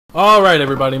Alright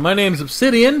everybody, my name's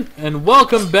Obsidian, and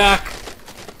welcome back...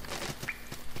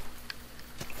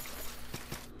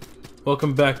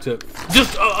 Welcome back to...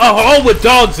 Just a hole with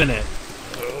dogs in it!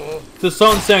 To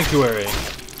Song Sanctuary.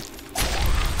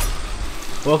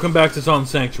 Welcome back to Song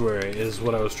Sanctuary, is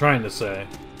what I was trying to say.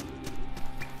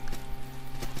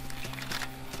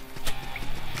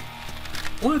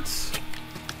 What?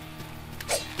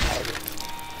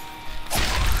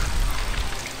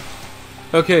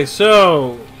 Okay,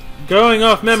 so... Going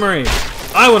off memory,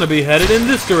 I want to be headed in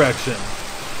this direction.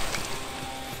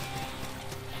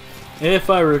 If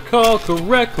I recall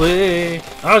correctly...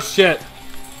 Oh shit.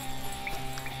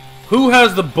 Who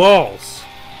has the balls?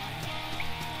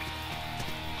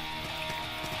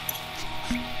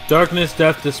 Darkness,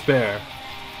 death, despair.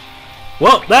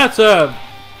 Well, that's a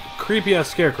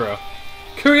creepy-ass scarecrow.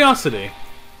 Curiosity.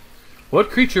 What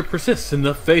creature persists in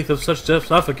the faith of such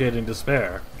suffocating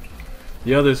despair?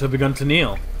 The others have begun to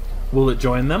kneel. Will it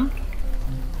join them?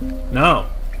 No.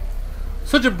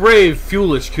 Such a brave,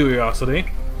 foolish curiosity.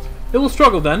 It will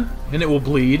struggle then, and it will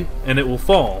bleed, and it will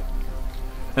fall.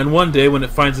 And one day, when it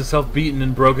finds itself beaten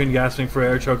and broken, gasping for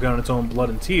air, choking on its own blood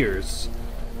and tears,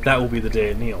 that will be the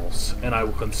day it kneels, and I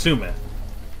will consume it.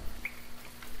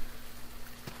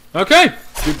 Okay!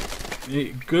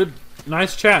 Good,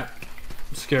 nice chat,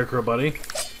 Scarecrow buddy.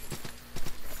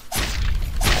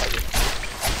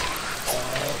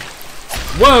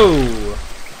 Whoa!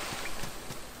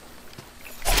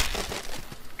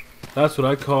 That's what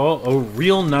I call a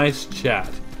real nice chat.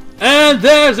 And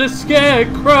there's a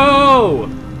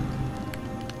scarecrow!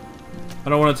 I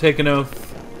don't want to take an oath.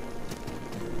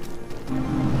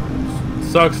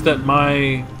 Sucks that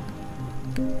my...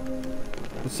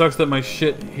 It sucks that my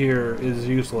shit here is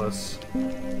useless.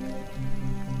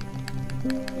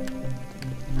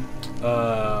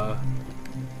 Oh.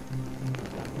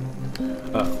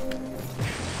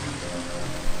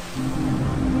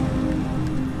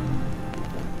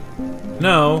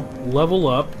 No, level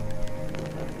up.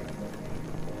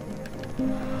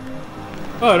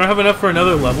 Oh, I don't have enough for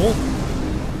another level?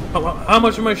 How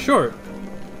much am I short?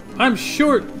 I'm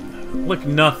short like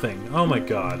nothing. Oh my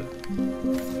god.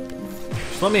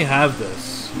 Just let me have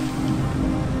this.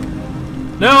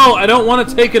 No, I don't want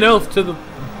to take an oath to the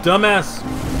dumbass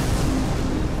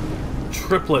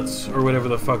triplets, or whatever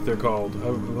the fuck they're called. I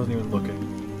wasn't even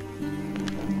looking.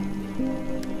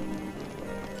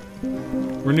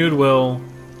 Renewed will.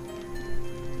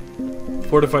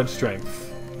 Fortified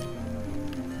strength.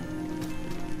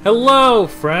 Hello,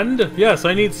 friend! Yes,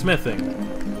 I need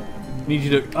smithing. Need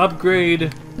you to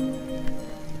upgrade.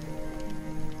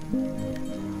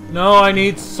 No, I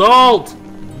need salt!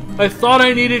 I thought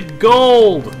I needed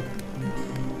gold!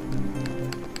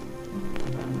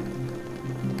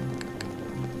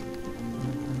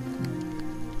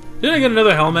 Did I get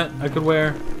another helmet I could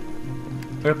wear?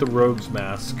 I got the rogue's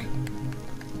mask.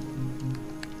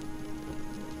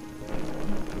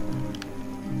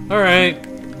 Alright.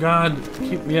 God,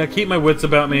 keep my wits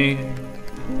about me.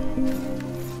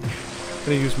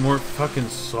 Gonna use more fucking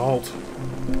salt.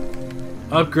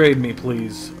 Upgrade me,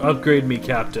 please. Upgrade me,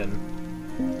 Captain.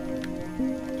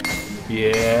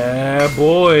 Yeah,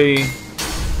 boy.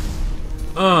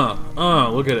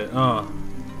 Look at it.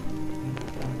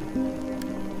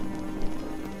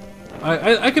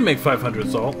 I can make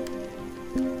 500 salt.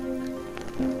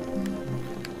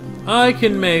 I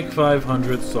can make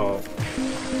 500 salt.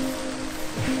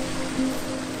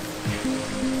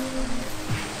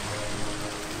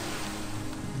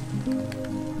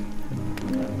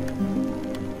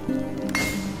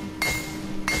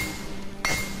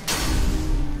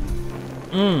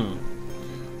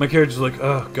 My character's like,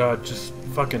 oh god, just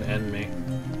fucking end me.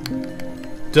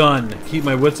 Done. Keep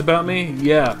my wits about me?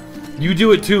 Yeah. You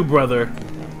do it too, brother.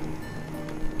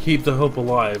 Keep the hope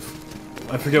alive.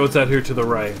 I forget what's out here to the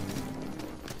right.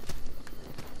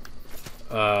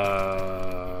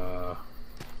 A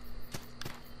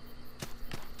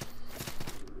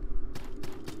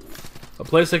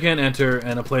place I can't enter,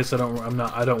 and a place I don't want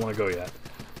to go yet.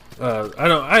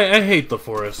 I hate the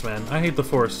forest, man. I hate the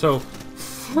forest so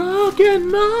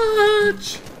fucking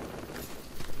much.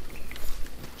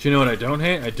 Do you know what I don't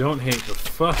hate? I don't hate the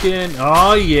fucking...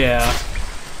 Oh, yeah.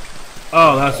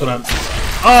 Oh, that's what I'm...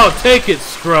 Oh, take it,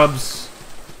 scrubs.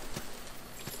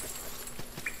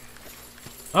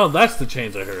 Oh, that's the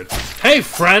chains I heard. Hey,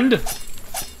 friend!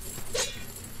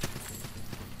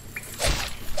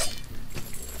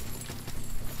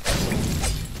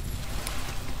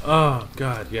 Oh,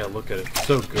 God, yeah, look at it.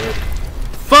 So good.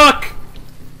 Fuck!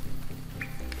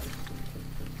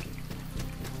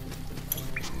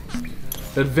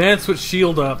 Advance with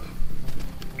shield up.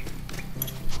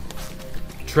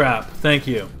 trap. Thank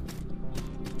you.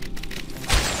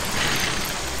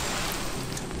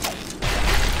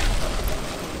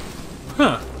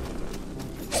 Huh.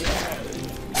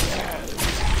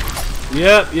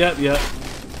 Yep.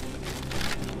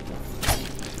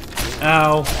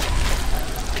 Ow.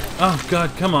 Oh, God,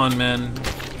 come on, man.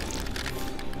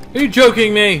 Are you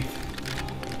joking me?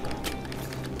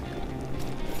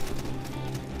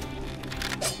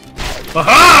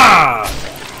 Aha!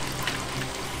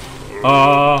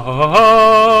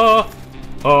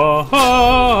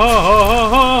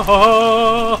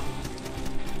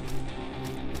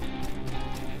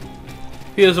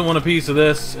 He doesn't want a piece of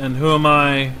this, and who am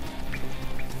I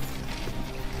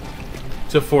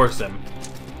to force him?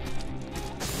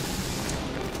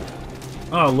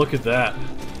 Oh, look at that.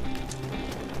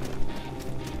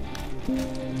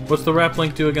 What's the rap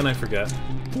link do again? I forget.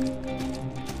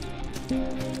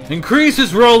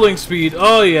 Increases rolling speed.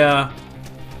 Oh, yeah.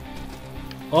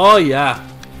 Oh, yeah.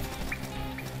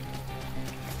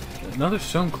 Another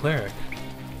stone cleric.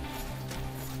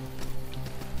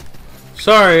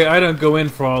 Sorry, I don't go in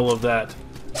for all of that.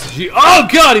 Oh,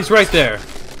 God, he's right there.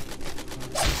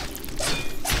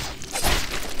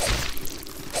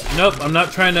 Nope, I'm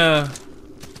not trying to...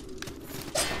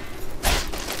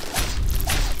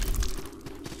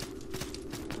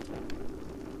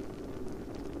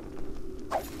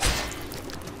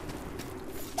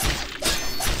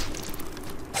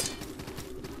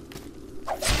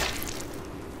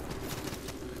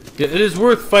 Yeah, it is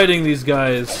worth fighting these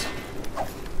guys.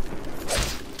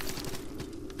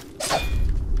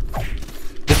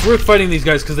 It's worth fighting these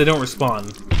guys because they don't respawn.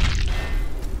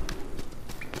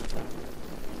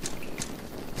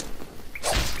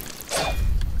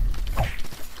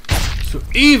 So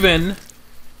even...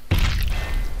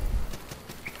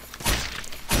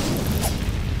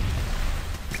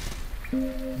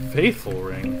 Faithful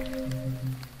Ring.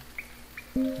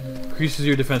 Increases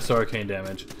your defense to arcane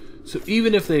damage. So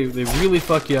even if they really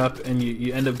fuck you up and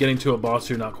you end up getting to a boss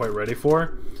you're not quite ready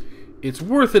for, it's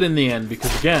worth it in the end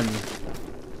because again,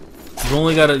 you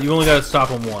only gotta stop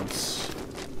them once.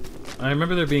 I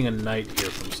remember there being a knight here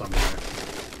from somewhere.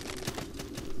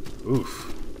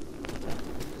 Oof.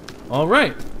 All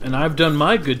right, and I've done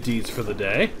my good deeds for the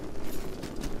day,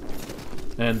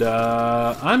 and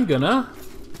I'm gonna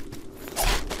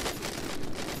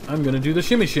do the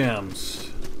shimmy shams.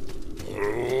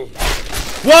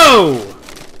 Whoa!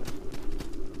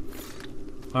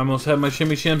 I almost had my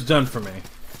shimmy shams done for me.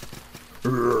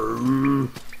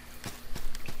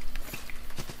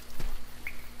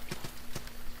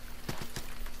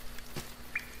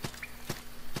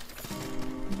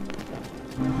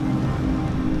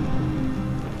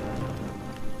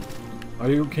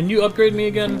 Can you upgrade me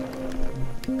again?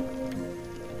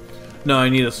 No, I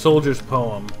need a soldier's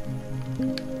poem.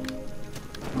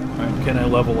 Alright, can I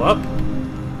level up?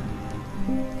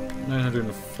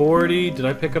 940. Did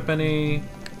I pick up any?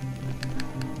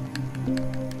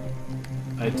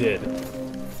 I did.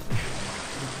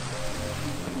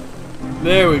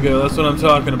 There we go. That's what I'm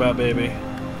talking about, baby.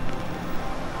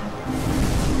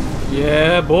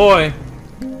 Yeah, boy.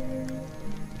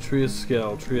 Tree of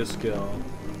skill. Tree of skill.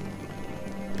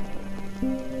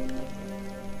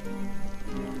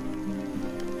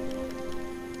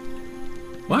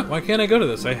 What? Why can't I go to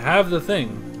this? I have the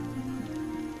thing.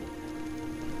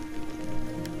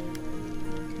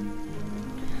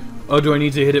 Oh, do I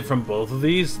need to hit it from both of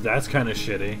these? That's kind of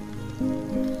shitty.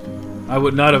 I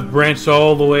would not have branched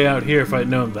all the way out here if I'd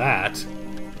known that.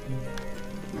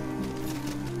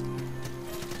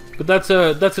 But that's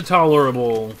a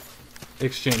tolerable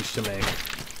exchange to make.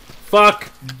 Fuck!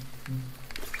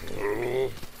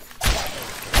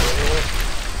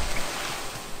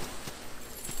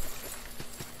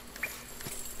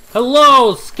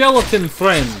 Hello, skeleton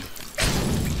friend!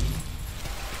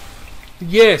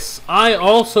 Yes, I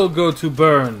also go to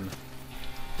burn.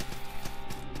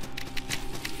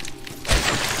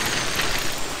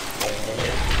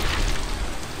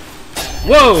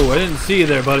 Whoa! I didn't see you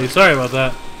there, buddy. Sorry about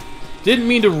that. Didn't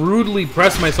mean to rudely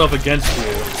press myself against you.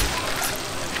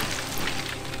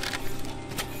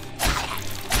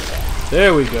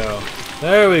 There we go.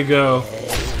 There we go.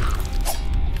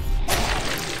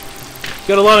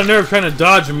 Got a lot of nerve trying to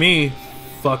dodge me,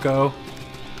 fucko.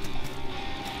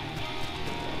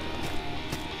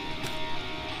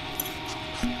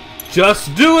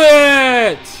 Just do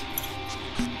it!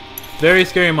 Very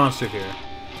scary monster here.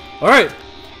 Alright.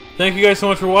 Thank you guys so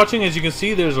much for watching. As you can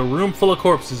see, there's a room full of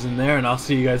corpses in there, and I'll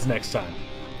see you guys next time.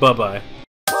 Bye-bye.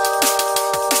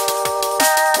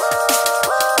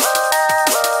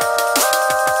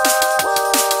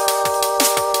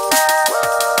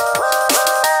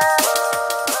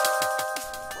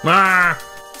 Ah!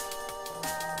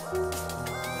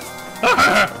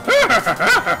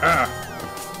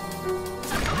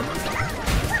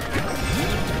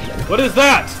 What is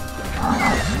that?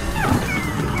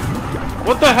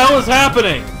 What the hell is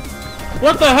happening?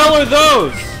 What the hell are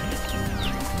those?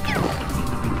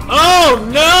 Oh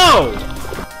no!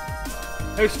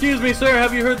 Excuse me, sir,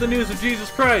 have you heard the news of Jesus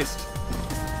Christ?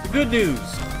 The good news.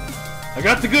 I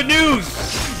got the good news!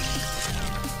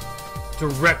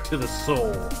 Direct to the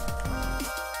soul.